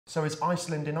So is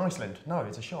Iceland in Iceland? No,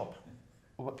 it's a shop.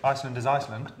 Iceland is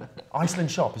Iceland. Iceland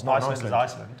shop is not Iceland in is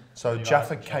Iceland. Iceland. So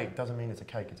Jaffa cake doesn't mean it's a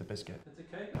cake, it's a biscuit. It's a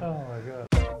cake. Oh my god.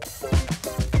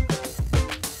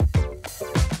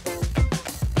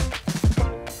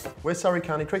 We're Surrey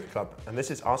County Cricket Club, and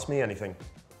this is Ask Me Anything.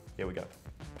 Here we go.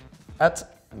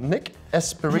 At Nick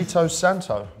Espirito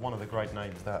Santo, one of the great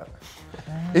names that.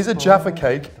 Is a Jaffa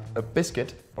cake a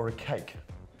biscuit or a cake?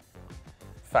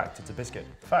 Fact, it's a biscuit.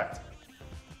 Fact.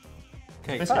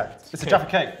 Cake. Biscuit. Fact. It's a Jaffa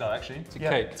cake though, actually. It's a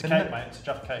cake. It's a cake, mate. It's a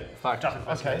Jaffa cake. Fact. Jaffa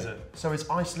biscuit, Okay, is it? so is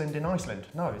Iceland in Iceland?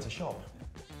 No, it's a shop.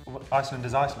 Iceland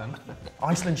is Iceland.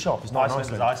 Iceland shop is not in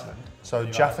Iceland Iceland. is Iceland. So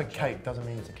Jaffa cake doesn't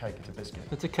mean it's a cake, it's a biscuit.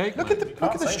 It's a cake. Look mate.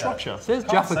 at the say structure. It says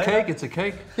Can't Jaffa say cake, that. it's a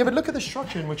cake. Yeah, but look at the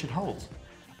structure in which it holds.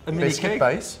 A mini Biscuit cake.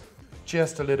 base,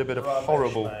 just a little bit of Rubbish,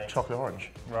 horrible mate. chocolate orange.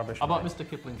 Rubbish. How about mate. Mr.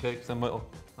 Kipling cakes and whittle?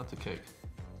 That's a cake.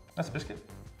 That's a biscuit.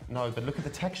 No, but look at the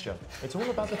texture. It's all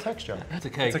about the texture. It's a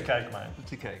cake. It's a cake, mate.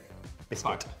 It's a cake.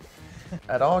 Biscuit.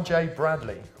 At RJ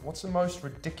Bradley, what's the most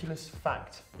ridiculous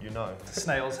fact you know?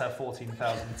 Snails have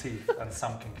 14,000 teeth and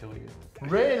some can kill you.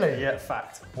 Really? Yeah,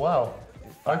 fact. Wow.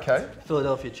 Okay.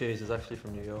 Philadelphia cheese is actually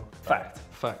from New York. Fact.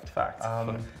 Fact. Fact.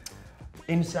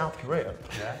 In South Korea,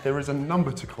 Yeah. there is a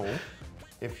number to call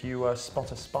if you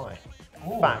spot a spy.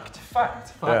 Ooh, Fact. Fact.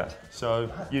 Fact. Yeah. So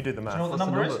you do the math. Do you know what the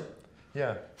What's the number is? number?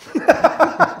 Yeah.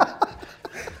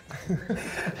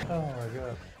 Oh my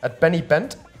god. At Benny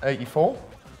Bent, 84,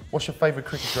 what's your favourite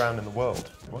cricket ground in the world?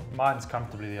 Mine's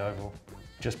comfortably the Oval,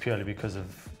 just purely because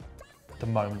of the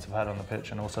moments I've had on the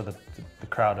pitch, and also the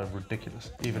crowd are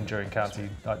ridiculous. Even during county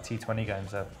like T20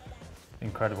 games, they're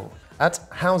incredible. At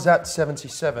How's That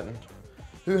 77,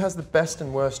 who has the best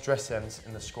and worst dress sense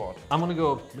in the squad? I'm gonna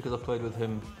go because I played with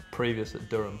him previous at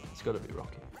Durham. It's got to be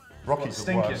Rocky. Rocky's the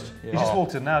Stinking. worst. You just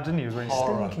walked in now, didn't you? Wearing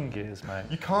Horror. stinking gears, mate.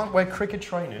 You can't wear cricket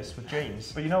trainers with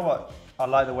jeans. But you know what? I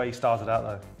like the way he started out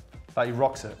though. Like he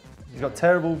rocks it. He's got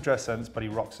terrible dress sense, but he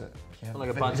rocks it. Yeah.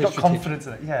 Like a bad He's got history confidence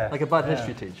in it. Yeah. teacher. Like a bad Yeah.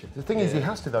 history teacher. The thing is, he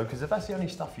has to though, because if that's the only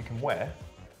stuff you can wear,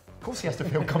 of course he has to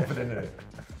feel confident in it.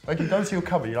 Like you go to your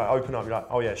cupboard, you like open up, you're like,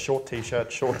 oh yeah, short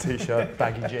t-shirt,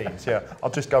 baggy jeans. Yeah,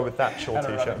 I'll just go with that short And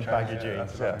a t-shirt running and baggy trainer, yeah,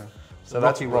 jeans. that's Yeah. right. So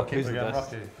that's Rocky, Rocky. who's the Again,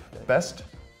 best? Rocky. Best.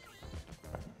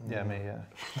 Yeah, me.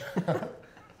 Yeah.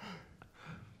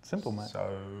 Simple, mate. So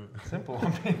Simple.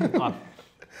 I mean,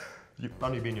 you've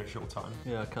only been here a short time.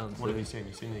 Yeah, I can't What have you see. seen?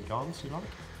 You seen any gardens you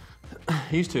like?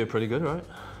 These two are pretty good, right?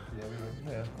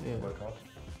 Yeah. Yeah. Work hard.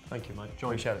 Thank you, mate.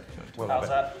 Joint. Appreciate it. Well how's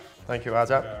done. that? Thank you,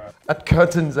 Azat. At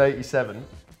Curtains 87,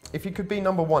 if you could be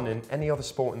number one in any other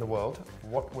sport in the world,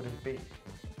 what would it be?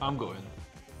 I'm going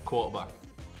quarterback.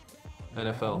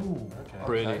 NFL. Okay.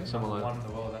 Brady, something like One that.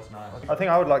 in the world. That's nice. I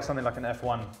think I would like something like an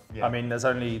F1. Yeah. I mean, there's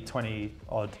only 20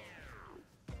 odd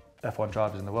F1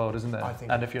 drivers in the world, isn't there? I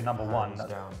think and if you're number one, hands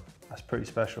that's, down. that's pretty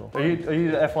special. Are you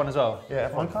F1 as well? Yeah,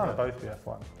 Why F1. can't yeah. both be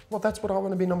F1? Well, that's what I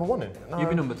want to be number one in. No, You'd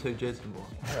be number two, Jade's number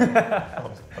one.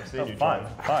 I've seen Oh, you fine,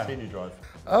 drive. fine. I've seen you drive.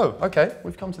 Oh, okay.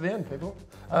 We've come to the end, people.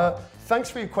 Thanks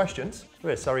for your questions.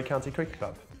 We're Surrey County Cricket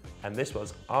Club, and this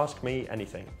was Ask Me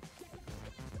Anything.